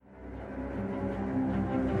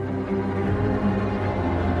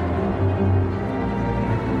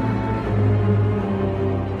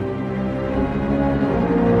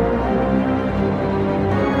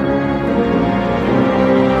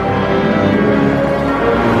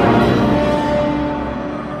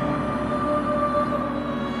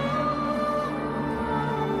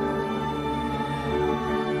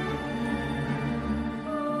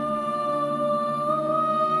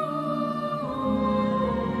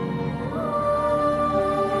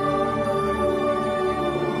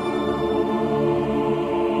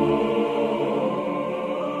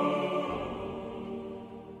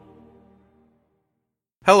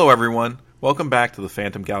Hello, everyone. Welcome back to the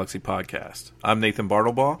Phantom Galaxy podcast. I'm Nathan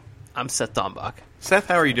Bartlebaugh. I'm Seth Dombach. Seth,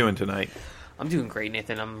 how are you doing tonight? I'm doing great,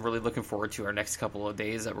 Nathan. I'm really looking forward to our next couple of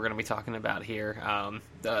days that we're going to be talking about here.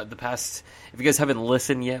 The past, if you guys haven't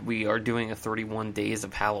listened yet, we are doing a 31 days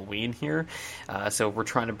of Halloween here. So we're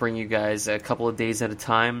trying to bring you guys a couple of days at a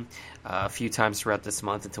time, a few times throughout this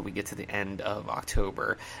month until we get to the end of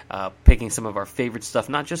October. Picking some of our favorite stuff,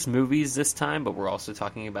 not just movies this time, but we're also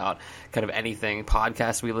talking about kind of anything,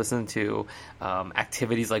 podcasts we listen to,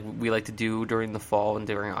 activities like we like to do during the fall and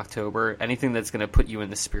during October, anything that's going to put you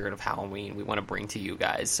in the spirit of Halloween. We want to bring to you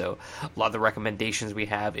guys. So a lot of the recommendations we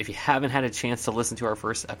have, if you haven't had a chance to listen to our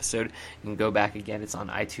first episode, you can go back again. It's on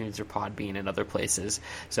iTunes or Podbean and other places.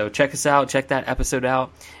 So check us out, check that episode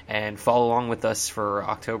out, and follow along with us for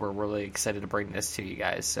October. We're really excited to bring this to you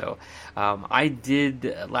guys. So I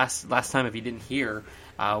did last time, if you didn't hear,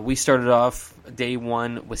 we started off day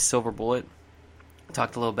one with Silver Bullet.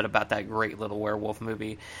 Talked a little bit about that great little werewolf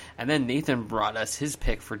movie, and then Nathan brought us his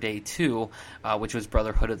pick for day two, which was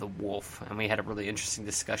Brotherhood of the Wolf, and we had a really interesting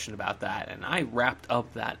discussion about that. And I wrapped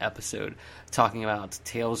up that episode talking about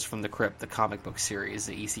Tales from the Crypt, the comic book series,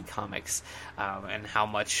 the EC Comics, and how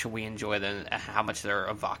much we enjoy them, how much they're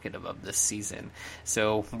evocative of this season.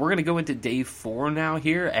 So we're going to go into day four now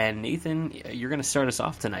here, and Nathan, you're going to start us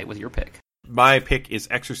off tonight with your pick. My pick is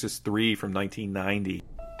Exorcist 3 from 1990.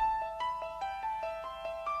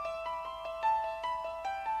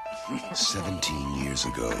 17 years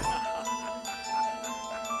ago,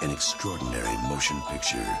 an extraordinary motion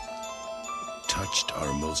picture touched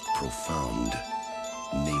our most profound,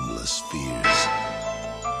 nameless fears.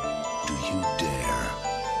 Do you dare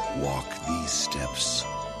walk these steps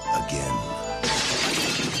again?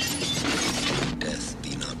 Death,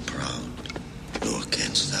 be not proud, nor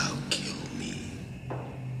canst thou kill me.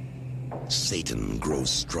 Satan grows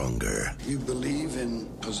stronger. You believe in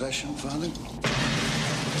possession, Father?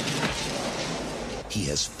 He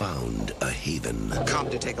has found a haven. Come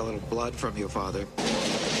to take a little blood from you, Father.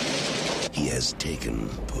 He has taken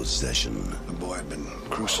possession. The boy had been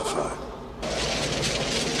crucified.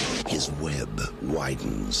 His web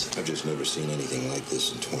widens. I've just never seen anything like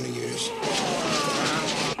this in 20 years.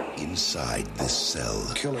 Inside this cell,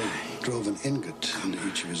 The killer drove an ingot into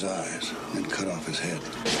each of his eyes and cut off his head.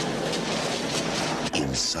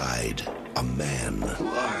 inside a man. Who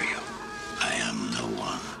are you? I am no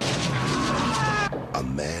one. A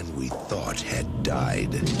man we thought had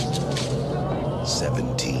died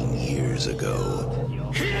 17 years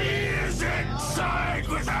ago. He is inside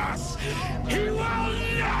with us! He will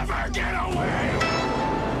never get away!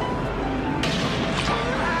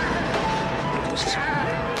 Holy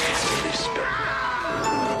Spirit,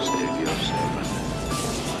 save your servant.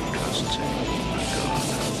 Trust in God.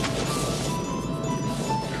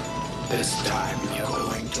 This time you're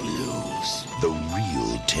going to lose. The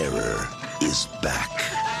real terror is back.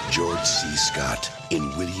 George C. Scott in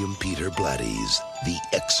William Peter Blatty's The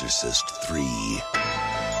Exorcist 3.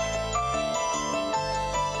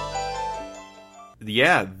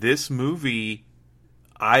 Yeah, this movie,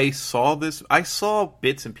 I saw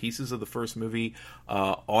bits and pieces of the first movie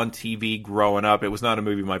on TV growing up. It was not a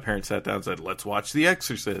movie my parents sat down and said, let's watch The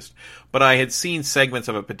Exorcist. But I had seen segments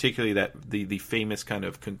of it, particularly that the famous kind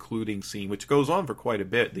of concluding scene, which goes on for quite a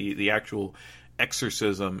bit, the actual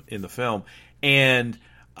exorcism in the film. And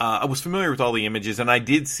I was familiar with all the images, and I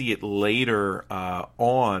did see it later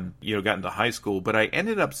on, got into high school, but I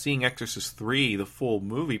ended up seeing Exorcist 3, the full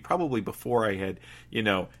movie, probably before I had,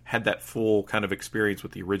 had that full kind of experience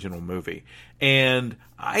with the original movie. And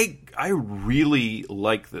I really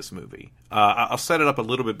like this movie. I'll set it up a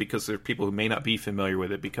little bit because there are people who may not be familiar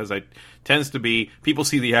with it, because it tends to be people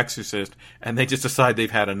see The Exorcist and they just decide they've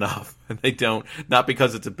had enough, and they don't, not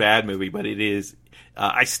because it's a bad movie, but it is.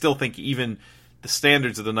 I still think even the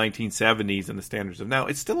standards of the 1970s and the standards of now,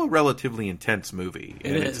 it's still a relatively intense movie.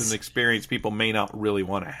 And it's an experience people may not really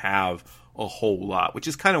want to have a whole lot, which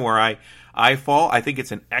is kind of where I fall. I think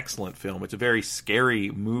it's an excellent film. It's a very scary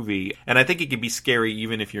movie, and I think it can be scary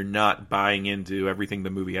even if you're not buying into everything the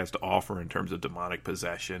movie has to offer in terms of demonic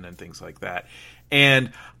possession and things like that.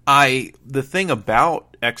 And the thing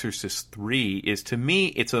about Exorcist 3 is, to me,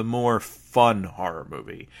 it's a more fun horror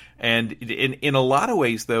movie. And in a lot of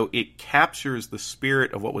ways, though, it captures the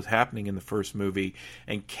spirit of what was happening in the first movie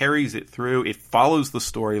and carries it through. It follows the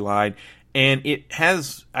storyline, and it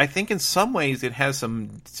has, I think in some ways, it has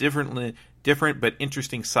some different but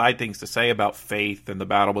interesting side things to say about faith and the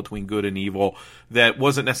battle between good and evil that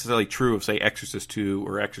wasn't necessarily true of, say, Exorcist 2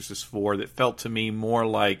 or Exorcist 4, that felt to me more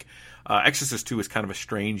like Exorcist 2 is kind of a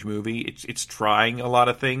strange movie. It's trying a lot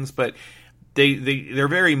of things, but they're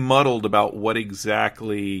very muddled about what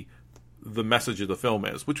exactly the message of the film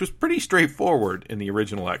is, which was pretty straightforward in the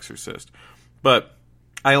original Exorcist. But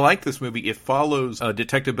I like this movie. It follows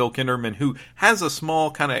Detective Bill Kinderman, who has a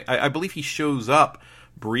small kind of, I believe he shows up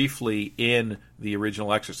briefly in the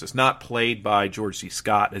original Exorcist, not played by George C.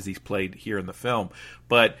 Scott as he's played here in the film,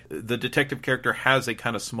 but the detective character has a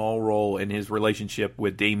kind of small role in his relationship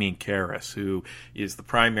with Damien Karras, who is the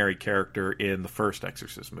primary character in the first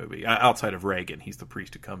Exorcist movie. Outside of Reagan, he's the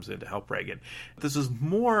priest who comes in to help Reagan. This is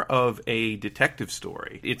more of a detective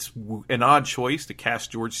story. It's an odd choice to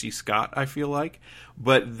cast George C. Scott, I feel like,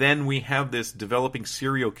 but then we have this developing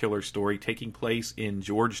serial killer story taking place in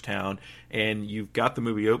Georgetown, and you've got the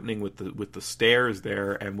movie opening with the stairs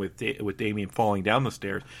there and with Damien falling down the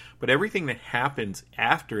stairs, but everything that happens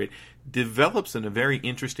after it develops in a very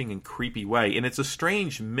interesting and creepy way, and it's a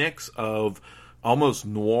strange mix of almost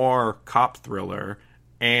noir cop thriller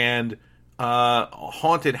and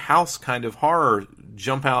haunted house kind of horror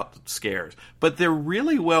jump out scares, but they're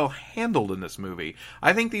really well handled in this movie.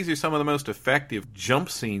 I think these are some of the most effective jump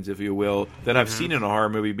scenes, if you will, that I've seen in a horror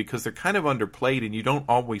movie, because they're kind of underplayed and you don't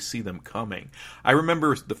always see them coming. I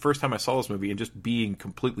remember the first time I saw this movie and just being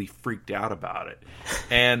completely freaked out about it.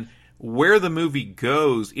 And where the movie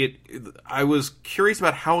goes, I was curious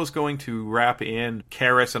about how it was going to wrap in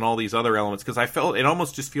Karras and all these other elements, because I felt it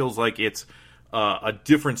almost just feels like it's a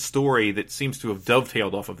different story that seems to have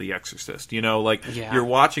dovetailed off of The Exorcist. You know, like you're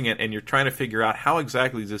watching it and you're trying to figure out how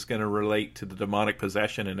exactly is this going to relate to the demonic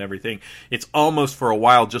possession and everything. It's almost for a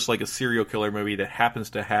while just like a serial killer movie that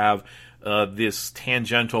happens to have this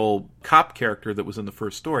tangential cop character that was in the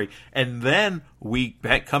first story. And then we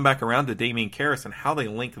come back around to Damien Karras, and how they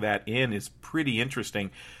link that in is pretty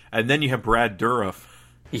interesting. And then you have Brad Dourif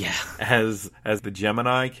as the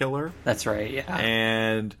Gemini killer. That's right, yeah.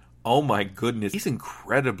 And oh my goodness, he's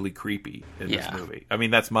incredibly creepy in this movie. I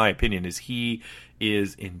mean, that's my opinion, is he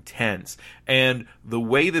is intense. And the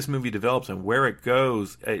way this movie develops and where it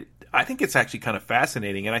goes, I think it's actually kind of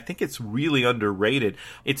fascinating, and I think it's really underrated.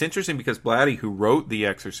 It's interesting because Blatty, who wrote The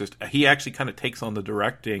Exorcist, he actually kind of takes on the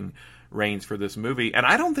directing reins for this movie, and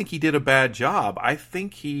I don't think he did a bad job. I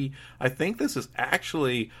think this is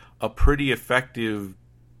actually a pretty effective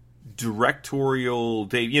directorial,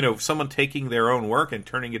 someone taking their own work and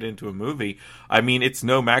turning it into a movie. I mean, it's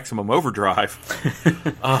no Maximum Overdrive,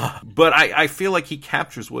 but I feel like he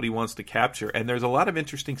captures what he wants to capture, and there's a lot of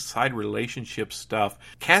interesting side relationship stuff.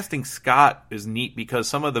 Casting Scott is neat because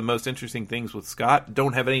some of the most interesting things with Scott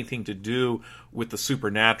don't have anything to do with the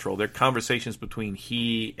supernatural. They're conversations between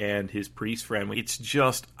he and his priest friend. It's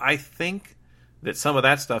just, I think that some of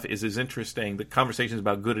that stuff is as interesting. The conversations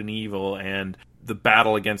about good and evil and the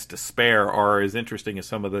battle against despair are as interesting as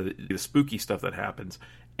some of the spooky stuff that happens.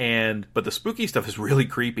 But the spooky stuff is really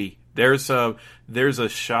creepy. There's a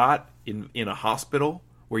shot in a hospital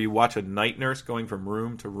where you watch a night nurse going from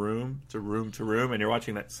room to room to room to room, and you're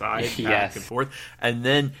watching that side back and forth. And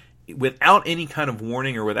then without any kind of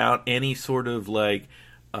warning or without any sort of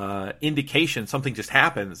indication, something just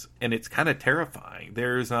happens, and it's kind of terrifying.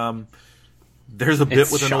 There's a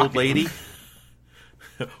bit with an old lady,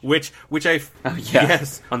 which I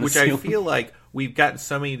feel like we've gotten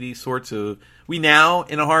so many of these sorts of. We now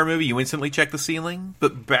in a horror movie you instantly check the ceiling,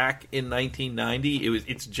 but back in 1990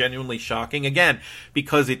 it's genuinely shocking again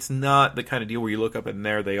because it's not the kind of deal where you look up and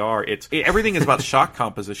there they are. Everything is about shot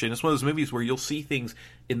composition. It's one of those movies where you'll see things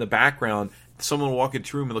in the background. Someone will walk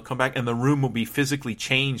into a room and they'll come back and the room will be physically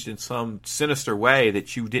changed in some sinister way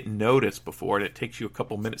that you didn't notice before, and it takes you a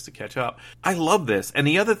couple minutes to catch up. I love this. And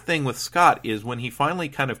the other thing with Scott is when he finally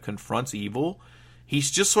kind of confronts evil, he's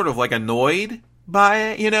just sort of like annoyed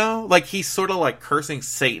by it, like he's sort of like cursing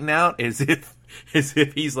Satan out as if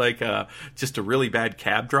he's like just a really bad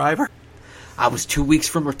cab driver. I was 2 weeks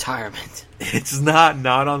from retirement. It's not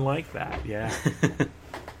unlike that, yeah.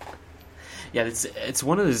 Yeah, it's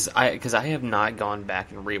one of those, because I have not gone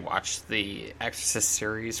back and rewatched the Exorcist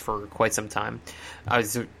series for quite some time. I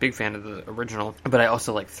was a big fan of the original, but I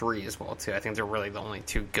also like 3 as well, too. I think they're really the only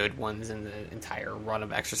 2 good ones in the entire run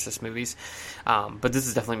of Exorcist movies. But this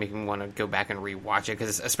is definitely making me want to go back and rewatch it,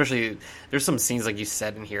 because especially there's some scenes, like you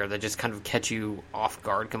said in here, that just kind of catch you off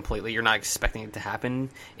guard completely. You're not expecting it to happen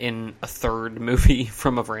in a third movie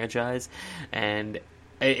from a franchise, and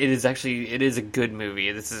it is a good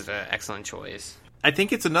movie. This is an excellent choice. I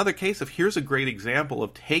think it's another case of here's a great example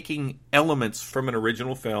of taking elements from an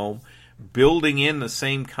original film, building in the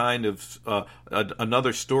same kind of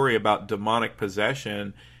another story about demonic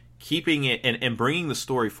possession, keeping it and bringing the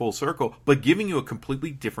story full circle, but giving you a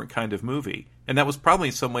completely different kind of movie. And that was probably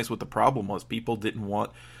in some ways what the problem was. People didn't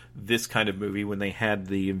want this kind of movie when they had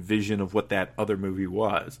the vision of what that other movie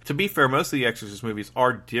was. To be fair, most of the Exorcist movies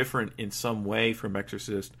are different in some way from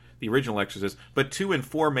Exorcist, the original Exorcist, but 2 and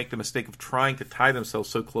 4 make the mistake of trying to tie themselves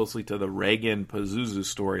so closely to the Reagan Pazuzu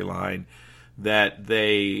storyline that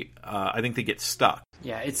they, I think they get stuck.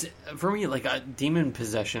 Yeah, it's for me like demon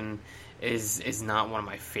possession is not one of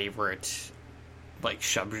my favorite like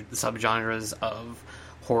subgenres of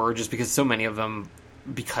horror, just because so many of them,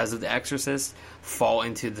 because of The Exorcist, fall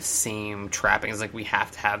into the same trappings. Like, we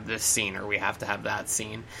have to have this scene or we have to have that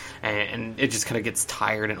scene, and it just kind of gets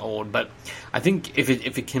tired and old. But I think if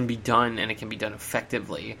it can be done and it can be done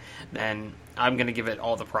effectively, then I'm going to give it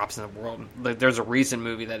all the props in the world. Like, there's a recent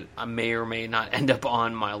movie that I may or may not end up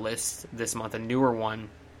on my list this month, a newer one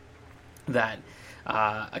that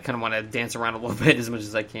I kind of want to dance around a little bit as much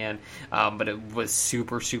as I can, but it was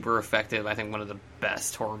super, super effective. I think one of the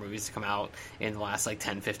best horror movies to come out in the last,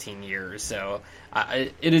 10, 15 years. So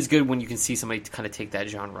it is good when you can see somebody kind of take that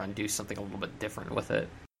genre and do something a little bit different with it.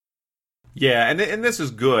 Yeah, and this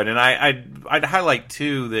is good. And I'd highlight,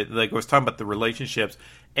 too, that, I was talking about the relationships.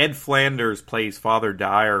 Ed Flanders plays Father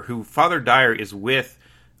Dyer, who Father Dyer is with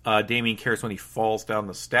Damien Karras when he falls down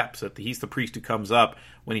the steps. He's the priest who comes up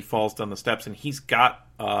when he falls down the steps, and he's got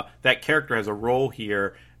that character has a role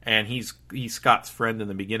here, and he's Scott's friend in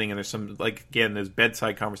the beginning. And there's some those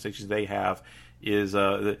bedside conversations they have is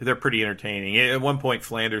they're pretty entertaining. At one point,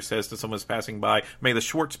 Flanders says to someone who's passing by, "May the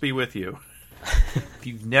Schwartz be with you." If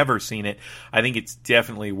you've never seen it, I think it's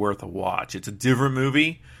definitely worth a watch. It's a different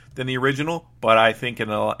movie than the original, but I think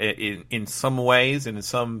in some ways and in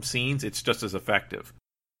some scenes, it's just as effective.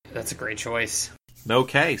 That's a great choice.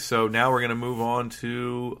 Okay, so now we're going to move on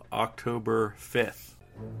to October 5th.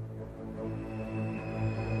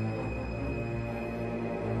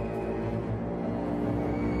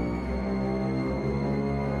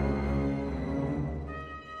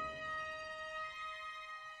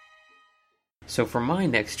 So for my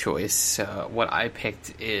next choice, what I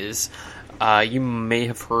picked is, you may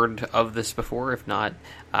have heard of this before. If not,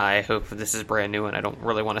 I hope this is brand new, and I don't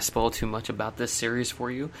really want to spoil too much about this series for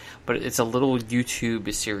you. But it's a little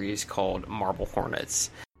YouTube series called Marble Hornets.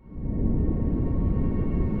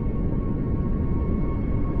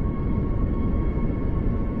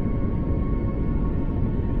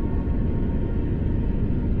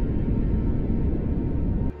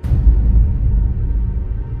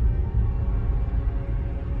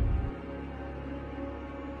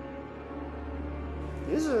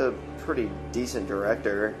 He's a pretty decent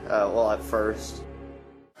director, at first.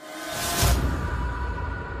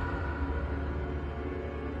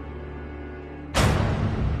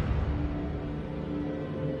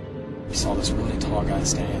 We saw this really tall guy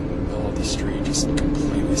standing in the middle of the street, just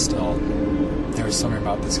completely still. There was something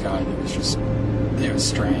about this guy that was it was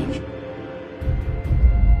strange.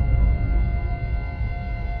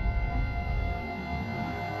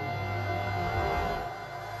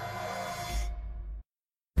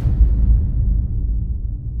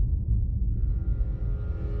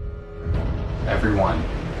 Everyone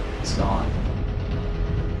is gone.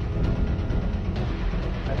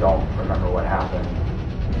 I don't remember what happened.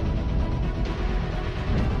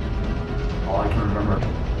 All I can remember is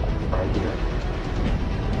right here.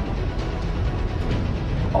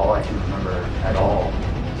 All I can remember at all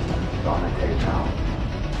is on the tape now.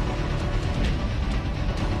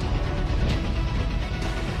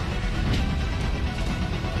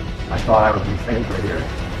 I thought I would be safer here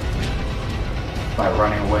by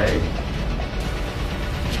running away,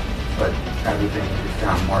 but everything has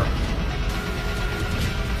gotten worse.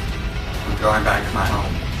 I'm going back to my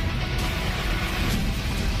home,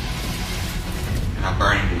 and I'm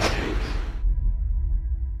burning these tapes.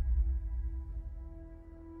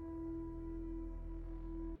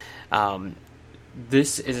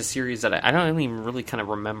 This is a series that I don't even really kind of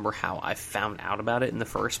remember how I found out about it in the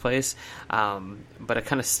first place, but I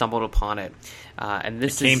kind of stumbled upon it. And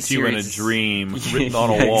this came is to you in a dream, written on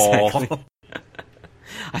a wall. Exactly.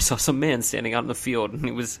 I saw some man standing out in the field, and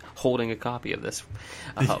he was holding a copy of this.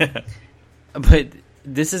 But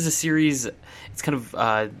this is a series. It's kind of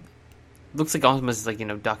looks like almost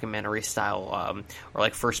documentary style, or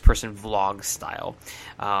first person vlog style,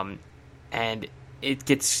 and it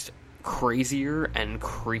gets crazier and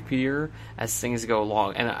creepier as things go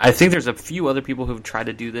along. And I think there's a few other people who've tried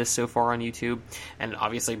to do this so far on YouTube, and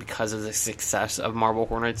obviously because of the success of Marble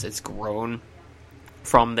Hornets, it's grown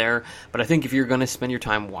from there. But I think if you're going to spend your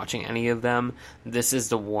time watching any of them, this is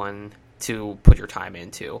the one to put your time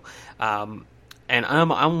into. And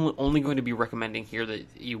I'm only going to be recommending here that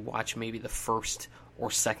you watch maybe the first or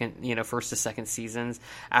first to second seasons.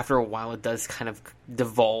 After a while, it does kind of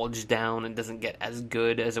divulge down and doesn't get as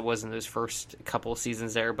good as it was in those first couple of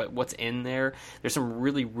seasons there. But what's in there, there's some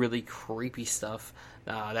really, really creepy stuff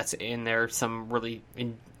that's in there. Some really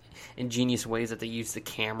ingenious ways that they used the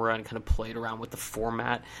camera and kind of played around with the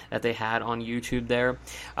format that they had on YouTube there.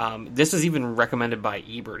 This was even recommended by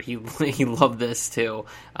Ebert. He loved this too.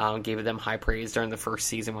 Gave them high praise during the first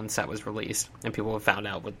season when the set was released, and people have found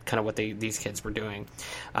out what these kids were doing.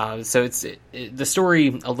 So it's the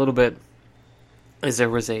story a little bit is there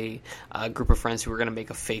was a group of friends who were going to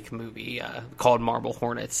make a fake movie called Marble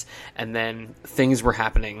Hornets, and then things were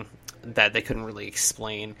happening that they couldn't really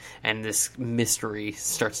explain, and this mystery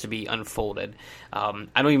starts to be unfolded. I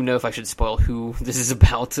don't even know if I should spoil who this is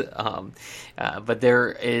about, but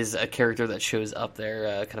there is a character that shows up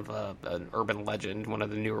there, kind of an urban legend, one of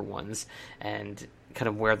the newer ones, and kind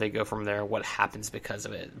of where they go from there, what happens because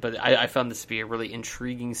of it. But I found this to be a really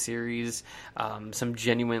intriguing series. Some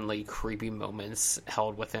genuinely creepy moments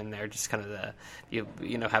held within there, just kind of the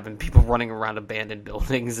having people running around abandoned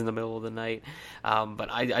buildings in the middle of the night.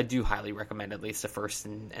 But I do highly recommend at least the first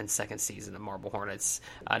and second season of Marble Hornets.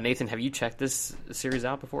 Nathan, have you checked this series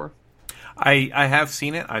out before? I have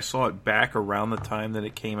seen it. I saw it back around the time that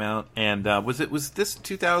it came out, and was this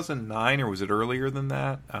 2009 or was it earlier than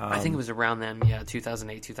that? I think it was around then,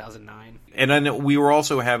 2008, 2009. And I know we were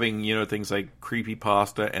also having things like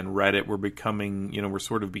Creepypasta and Reddit were becoming were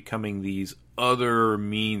sort of becoming these other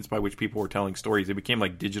means by which people were telling stories. They became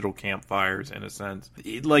like digital campfires in a sense.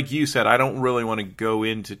 Like you said, I don't really want to go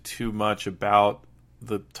into too much about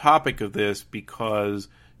the topic of this because.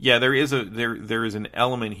 Yeah, there is an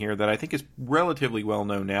element here that I think is relatively well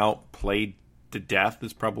known now. Played to death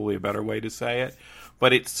is probably a better way to say it,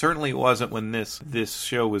 but it certainly wasn't when this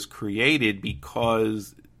show was created,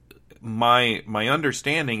 because my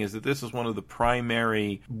understanding is that this is one of the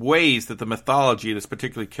primary ways that the mythology of this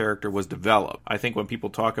particular character was developed. I think when people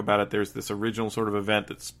talk about it, there's this original sort of event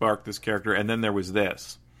that sparked this character, and then there was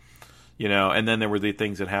this. And then there were the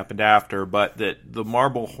things that happened after, but that the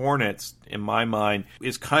Marble Hornets, in my mind,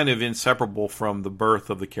 is kind of inseparable from the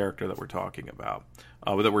birth of the character that we're talking about,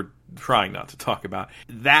 that we're trying not to talk about.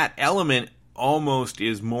 That element almost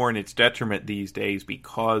is more in its detriment these days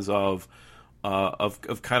because of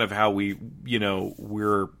kind of how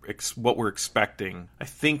what we're expecting. I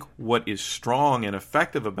think what is strong and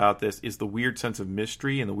effective about this is the weird sense of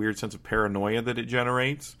mystery and the weird sense of paranoia that it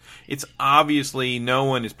generates. It's obviously no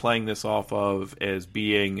one is playing this off of as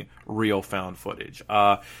being real found footage.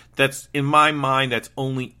 That's, in my mind, that's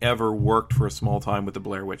only ever worked for a small time with the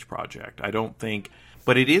Blair Witch Project. I don't think,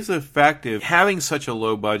 but it is effective. Having such a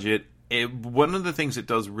low budget, one of the things it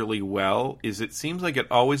does really well is it seems like it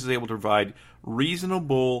always is able to provide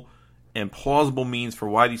reasonable and plausible means for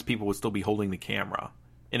why these people would still be holding the camera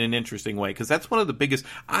in an interesting way. Because that's one of the biggest...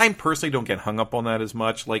 I personally don't get hung up on that as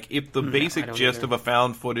much. Like, if the basic gist of a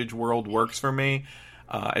found footage world works for me,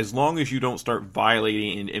 as long as you don't start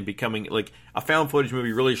violating and becoming... Like, a found footage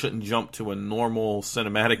movie really shouldn't jump to a normal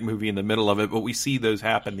cinematic movie in the middle of it, but we see those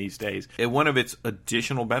happen these days. And one of its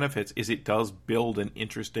additional benefits is it does build an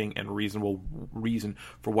interesting and reasonable reason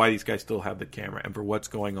for why these guys still have the camera and for what's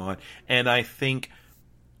going on. And I think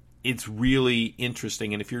it's really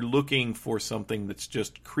interesting. And if you're looking for something that's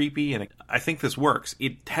just creepy, and I think this works.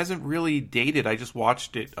 It hasn't really dated. I just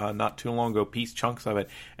watched it not too long ago, chunks of it,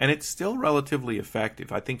 and it's still relatively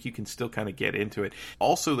effective. I think you can still kind of get into it.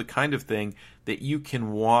 Also, the kind of thing that you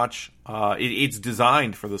can watch, it's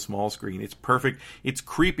designed for the small screen. It's perfect. It's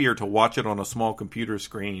creepier to watch it on a small computer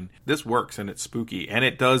screen. This works, and it's spooky, and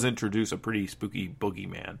it does introduce a pretty spooky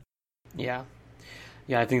boogeyman. Yeah.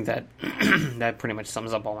 Yeah, I think that that pretty much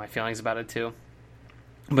sums up all my feelings about it too.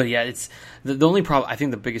 But yeah, it's the only problem. I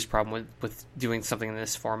think the biggest problem with doing something in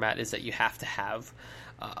this format is that you have to have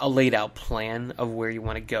a laid out plan of where you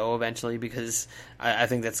want to go eventually, because I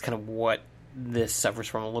think that's kind of what this suffers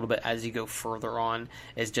from a little bit as you go further on,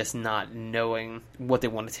 is just not knowing what they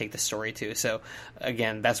want to take the story to. So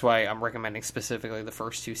again, that's why I'm recommending specifically the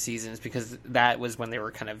first two seasons, because that was when they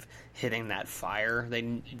were kind of hitting that fire.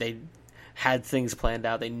 They had things planned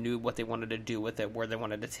out. They knew what they wanted to do with it, where they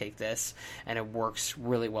wanted to take this, and it works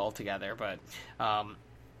really well together. But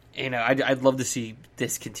I'd love to see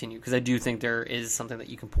this continue, because I do think there is something that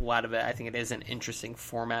you can pull out of it. I think it is an interesting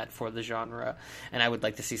format for the genre, and I would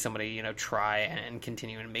like to see somebody try and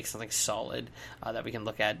continue and make something solid that we can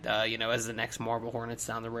look at as the next Marble Hornets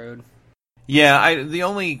down the road. Yeah, the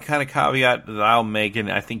only kind of caveat that I'll make, and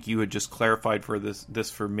I think you had just clarified for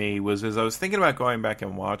this for me, was as I was thinking about going back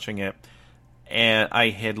and watching it, and I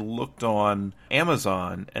had looked on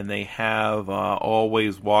Amazon, and they have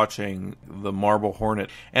Always Watching the Marble Hornet.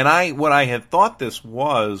 And what I had thought this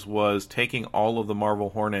was taking all of the Marble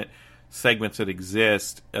Hornet segments that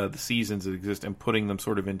exist, the seasons that exist, and putting them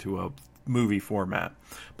sort of into a movie format.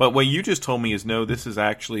 But what you just told me is, no, this is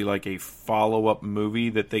actually like a follow-up movie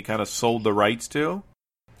that they kind of sold the rights to?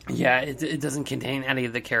 Yeah, it doesn't contain any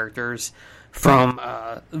of the characters from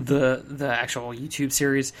the actual YouTube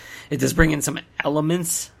series. It does bring in some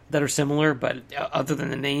elements that are similar, but other than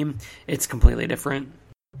the name, it's completely different.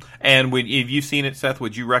 And if you've seen it, Seth,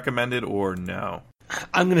 would you recommend it or no?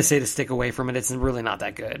 I'm going to say to stick away from it. It's really not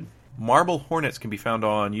that good. Marble Hornets can be found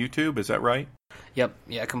on YouTube, is that right? Yep,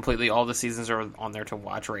 yeah, completely. All the seasons are on there to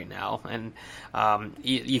watch right now, and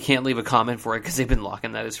you can't leave a comment for it because they've been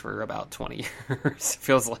locking those for about 20 years,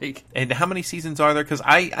 feels like. And how many seasons are there? Because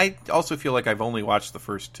I also feel like I've only watched the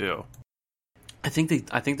first 2. I think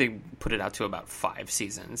they put it out to about 5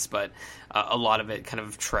 seasons, but a lot of it kind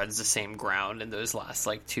of treads the same ground in those last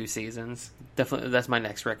 2 seasons. Definitely, that's my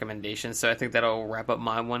next recommendation. So I think that'll wrap up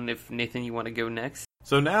my one. If Nathan, you want to go next?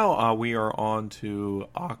 So now we are on to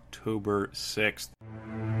October 6th.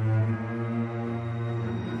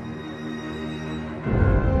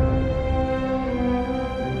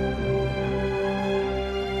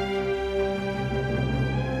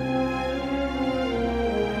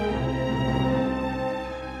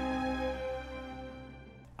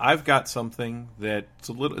 I've got something that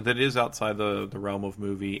is outside the realm of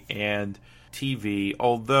movie and TV,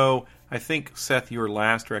 although I think, Seth, your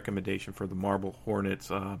last recommendation for the Marble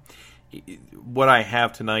Hornets, what I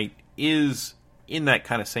have tonight is in that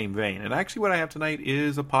kind of same vein. And actually what I have tonight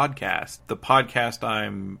is a podcast. The podcast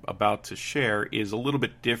I'm about to share is a little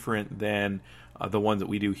bit different than the one that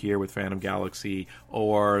we do here with Phantom Galaxy,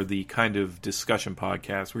 or the kind of discussion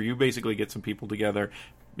podcast where you basically get some people together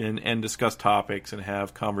and discuss topics and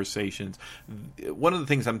have conversations. One of the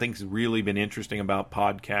things I think has really been interesting about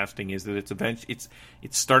podcasting is that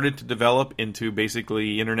it's started to develop into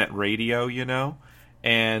basically internet radio,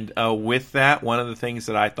 And with that, one of the things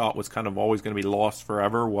that I thought was kind of always going to be lost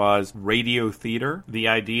forever was radio theater. The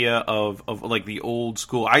idea of like the old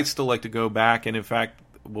school. I still like to go back, and in fact,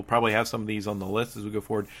 we'll probably have some of these on the list as we go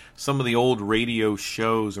forward. Some of the old radio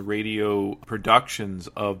shows or radio productions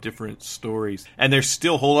of different stories, and they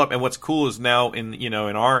still hold up. And what's cool is now in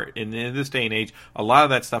this day and age, a lot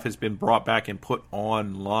of that stuff has been brought back and put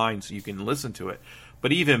online so you can listen to it.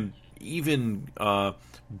 But even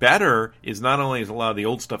better is not only is a lot of the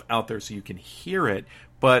old stuff out there so you can hear it,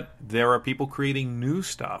 but there are people creating new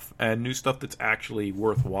stuff that's actually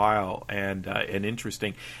worthwhile and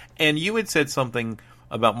interesting. And you had said something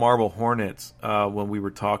about Marble Hornets when we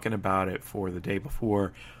were talking about it for the day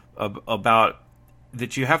before, about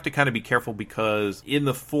that you have to kind of be careful because in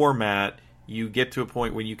the format you get to a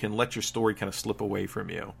point where you can let your story kind of slip away from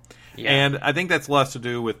you. Yeah. And I think that's less to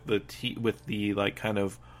do with the like kind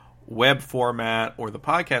of web format or the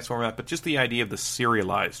podcast format, but just the idea of the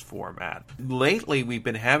serialized format. Lately, we've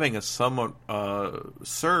been having a somewhat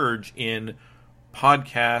surge in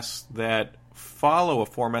podcasts that follow a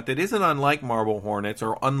format that isn't unlike Marble Hornets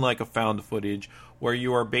or unlike a found footage, where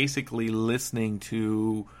you are basically listening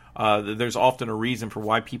to there's often a reason for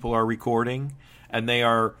why people are recording, and they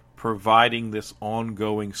are providing this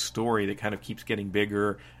ongoing story that kind of keeps getting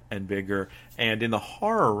bigger and bigger. And in the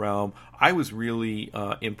horror realm, I was really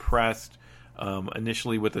impressed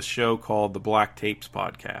initially with a show called the Black Tapes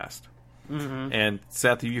Podcast. Mm-hmm. And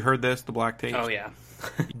Seth, have you heard this, the Black Tapes? Oh, yeah.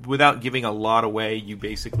 Without giving a lot away, you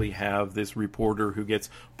basically have this reporter who gets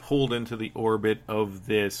pulled into the orbit of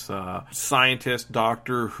this scientist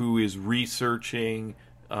doctor who is researching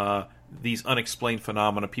these unexplained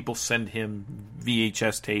phenomena. People send him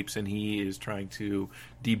VHS tapes and he is trying to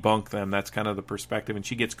debunk them. That's kind of the perspective. And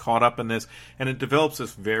she gets caught up in this, and it develops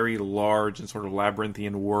this very large and sort of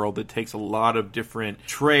labyrinthian world that takes a lot of different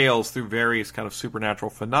trails through various kind of supernatural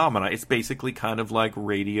phenomena. It's basically kind of like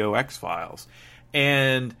Radio X-Files.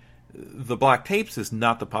 And the Black Tapes is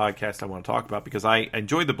not the podcast I want to talk about, because I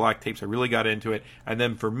enjoyed the Black Tapes. I really got into it. And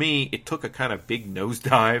then for me, it took a kind of big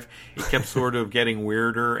nosedive. It kept sort of getting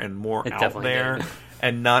weirder and more out there,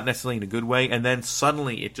 and not necessarily in a good way. And then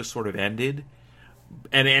suddenly it just sort of ended.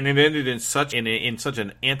 And it ended in such an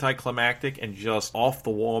anticlimactic and just off the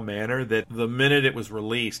wall manner that the minute it was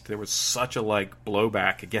released, there was such a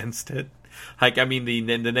blowback against it.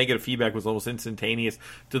 The negative feedback was almost instantaneous,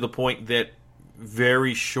 to the point that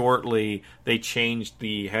very shortly they changed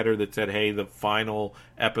the header that said, hey, the final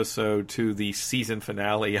episode to the season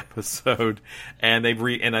finale episode. And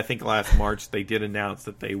and I think last March they did announce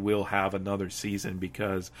that they will have another season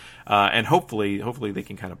because, and hopefully they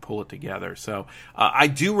can kind of pull it together. So I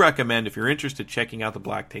do recommend, if you're interested, checking out the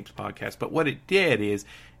Black Tapes podcast. But what it did is,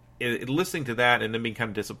 listening to that and then being kind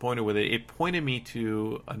of disappointed with it, it pointed me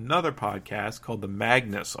to another podcast called the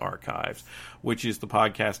Magnus Archives, which is the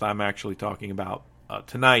podcast I'm actually talking about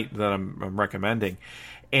tonight that I'm recommending.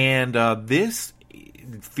 And this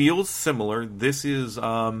feels similar. This is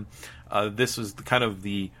kind of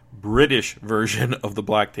the British version of the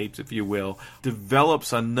Black Tapes, if you will,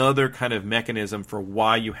 develops another kind of mechanism for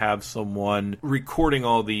why you have someone recording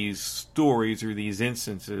all these stories or these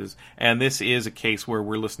instances. And this is a case where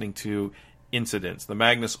we're listening to incidents. The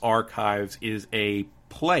Magnus Archives is a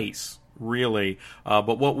place, really,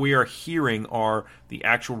 but what we are hearing are the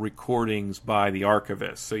actual recordings by the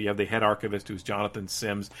archivist. So you have the head archivist, who's Jonathan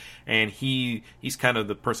Sims, and he's kind of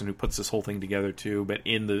the person who puts this whole thing together too. But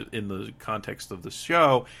in the context of the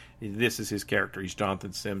show, this is his character. He's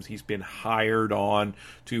Jonathan Sims. He's been hired on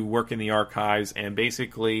to work in the archives and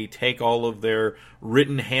basically take all of their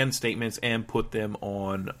written hand statements and put them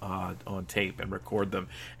on tape and record them.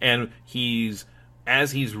 And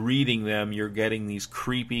as he's reading them, you're getting these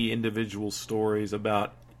creepy individual stories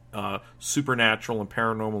about supernatural and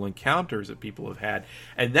paranormal encounters that people have had.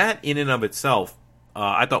 And that in and of itself,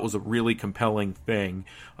 I thought was a really compelling thing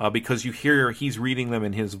because you hear he's reading them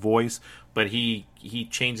in his voice, but he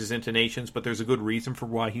changes intonations, but there's a good reason for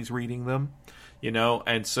why he's reading them.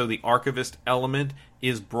 And so the archivist element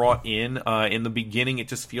is brought in. In the beginning, it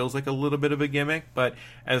just feels like a little bit of a gimmick, but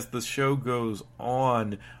as the show goes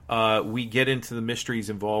on, we get into the mysteries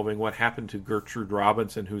involving what happened to Gertrude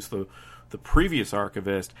Robinson, who's the previous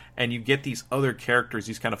archivist, and you get these other characters,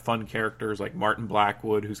 these kind of fun characters like Martin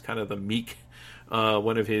Blackwood, who's kind of the meek,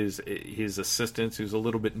 one of his assistants, who's a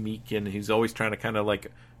little bit meek, and he's always trying to kind of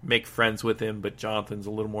like make friends with him, but Jonathan's a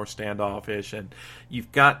little more standoffish. And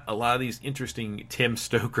you've got a lot of these interesting, Tim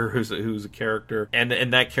Stoker, who's a character, and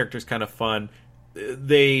that character's kind of fun.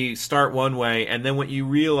 They start one way, and then what you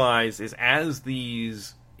realize is as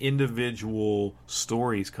these individual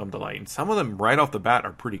stories come to light, and some of them right off the bat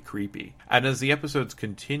are pretty creepy, and as the episodes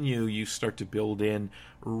continue, you start to build in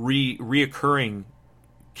reoccurring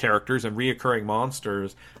characters and reoccurring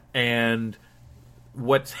monsters, and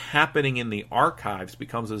what's happening in the archives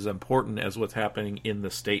becomes as important as what's happening in the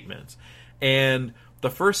statements. And the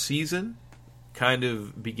first season kind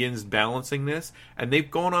of begins balancing this, and they've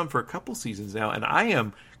gone on for a couple seasons now, and I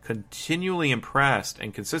am continually impressed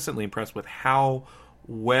and consistently impressed with how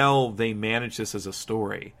well they manage this as a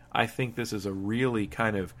story. I think this is a really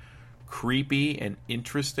kind of creepy and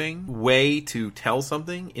interesting way to tell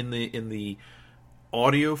something in the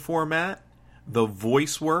audio format. The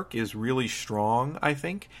voice work is really strong, I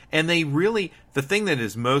think. And the thing that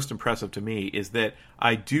is most impressive to me is that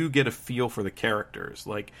I do get a feel for the characters.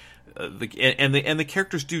 Like, the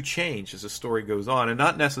characters do change as the story goes on, and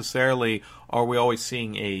not necessarily are we always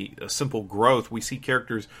seeing a simple growth. We see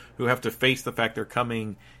characters who have to face the fact they're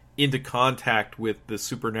coming into contact with the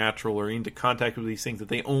supernatural or into contact with these things that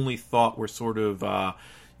they only thought were sort of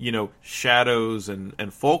shadows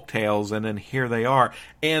and folk tales, and then here they are.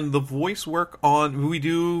 And the voice work we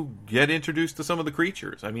do get introduced to some of the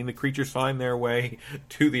creatures. I mean, the creatures find their way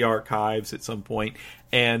to the archives at some point,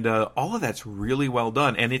 and all of that's really well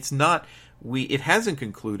done. And it hasn't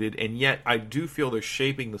concluded, and yet I do feel they're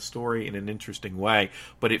shaping the story in an interesting way.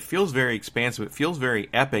 But it feels very expansive, it feels very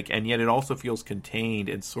epic, and yet it also feels contained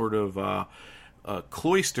and sort of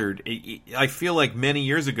cloistered. I feel like many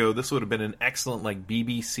years ago this would have been an excellent like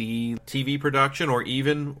BBC TV production or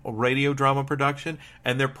even a radio drama production,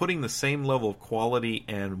 and they're putting the same level of quality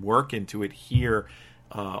and work into it here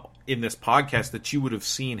in this podcast that you would have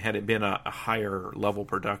seen had it been a higher level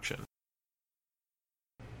production.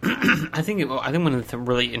 I think one of the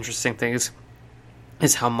really interesting things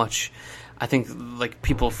is how much I think like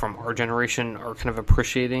people from our generation are kind of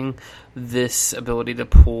appreciating this ability to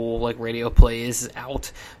pull like radio plays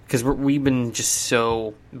out, because we've been just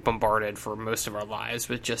so bombarded for most of our lives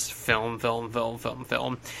with just film,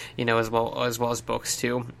 as well as books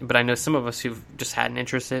too. But I know some of us who've just had an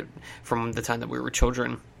interest in it from the time that we were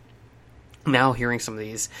children. Now hearing some of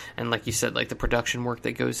these, and like you said, like the production work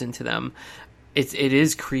that goes into them, it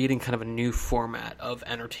is creating kind of a new format of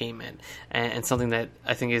entertainment, and something that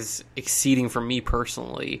I think is exceeding, for me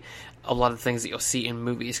personally, a lot of things that you'll see in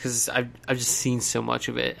movies, because I've just seen so much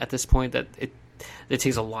of it at this point that it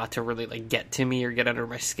takes a lot to really like get to me or get under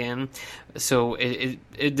my skin. So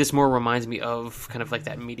this more reminds me of kind of like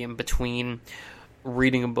that medium between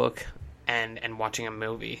reading a book and watching a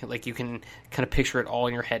movie. Like, you can kind of picture it all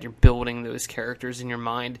in your head. You're building those characters in your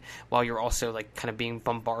mind while you're also like kind of being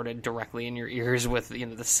bombarded directly in your ears with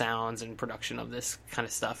the sounds and production of this kind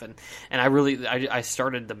of stuff. And I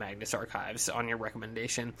started the Magnus Archives on your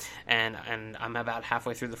recommendation, and I'm about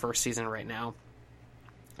halfway through the first season right now,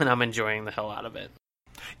 and I'm enjoying the hell out of it.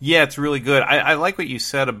 Yeah, it's really good. I like what you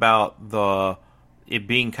said about it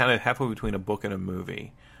being kind of halfway between a book and a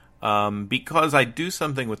movie. Because I do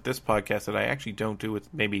something with this podcast that I actually don't do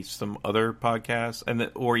with maybe some other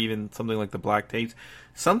podcasts, or even something like the Black Tapes.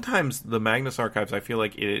 Sometimes the Magnus Archives, I feel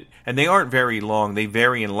like and they aren't very long. They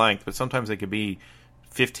vary in length, but sometimes they could be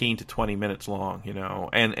 15 to 20 minutes long,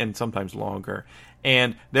 and sometimes longer.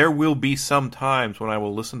 And there will be some times when I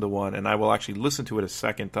will listen to one, and I will actually listen to it a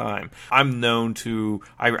second time. I'm known to,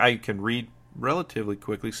 I can read relatively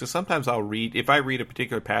quickly, so sometimes I'll read, if I read a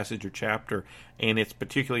particular passage or chapter and it's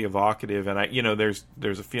particularly evocative, and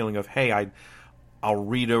there's a feeling of, hey, I'll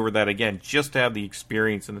read over that again just to have the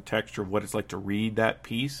experience and the texture of what it's like to read that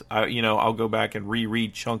piece. I'll go back and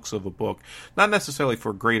reread chunks of a book, not necessarily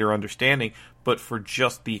for greater understanding, but for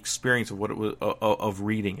just the experience of what it was of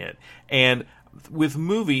reading it. And with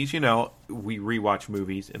movies, we rewatch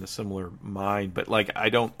movies in a similar mind, but like, I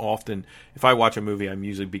don't often, if I watch a movie, I'm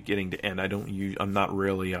usually beginning to end. I'm not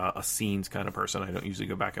really a scenes kind of person. I don't usually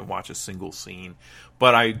go back and watch a single scene,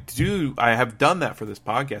 but I have done that for this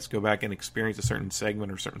podcast, go back and experience a certain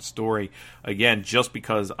segment or certain story again, just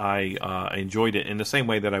because I enjoyed it in the same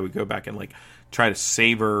way that I would go back and like try to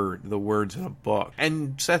savor the words in a book.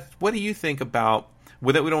 And Seth, what do you think about,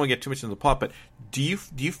 we don't want to get too much into the plot, but do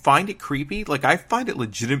you find it creepy? Like, I find it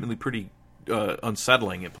legitimately pretty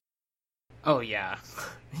unsettling. Oh yeah,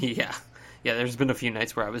 yeah. There's been a few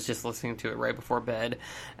nights where I was just listening to it right before bed,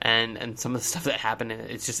 and some of the stuff that happened,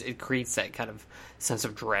 it creates that kind of sense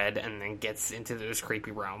of dread, and then gets into those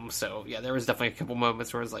creepy realms. So yeah, there was definitely a couple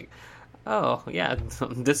moments where I was like, oh yeah,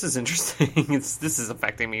 this is interesting. This is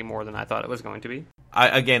affecting me more than I thought it was going to be.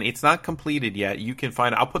 Again, it's not completed yet. You can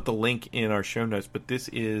find, I'll put the link in our show notes, but this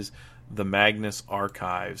is the Magnus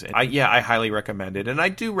Archives, and I highly recommend it. And I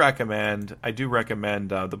do recommend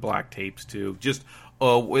the Black Tapes too, just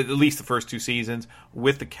at least the first 2 seasons,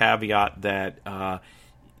 with the caveat that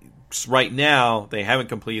right now they haven't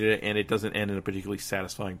completed it and it doesn't end in a particularly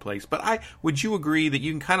satisfying place. But would you agree that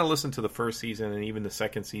you can kind of listen to the first season and even the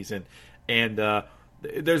second season, and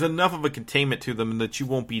there's enough of a containment to them that you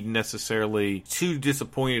won't be necessarily too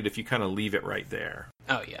disappointed if you kind of leave it right there?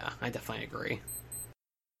 Oh yeah, I definitely agree.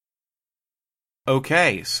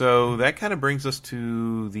 Okay, so that kind of brings us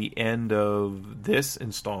to the end of this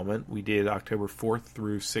installment. We did October 4th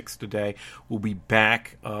through 6th today. We'll be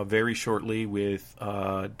back very shortly with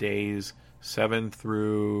days 7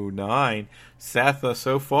 through 9. Seth,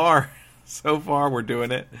 so far we're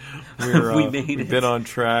doing it. We made it. We've been on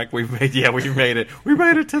track. We made it. We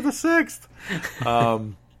made it to the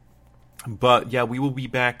 6th. But yeah, we will be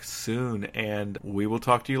back soon, and we will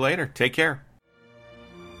talk to you later. Take care.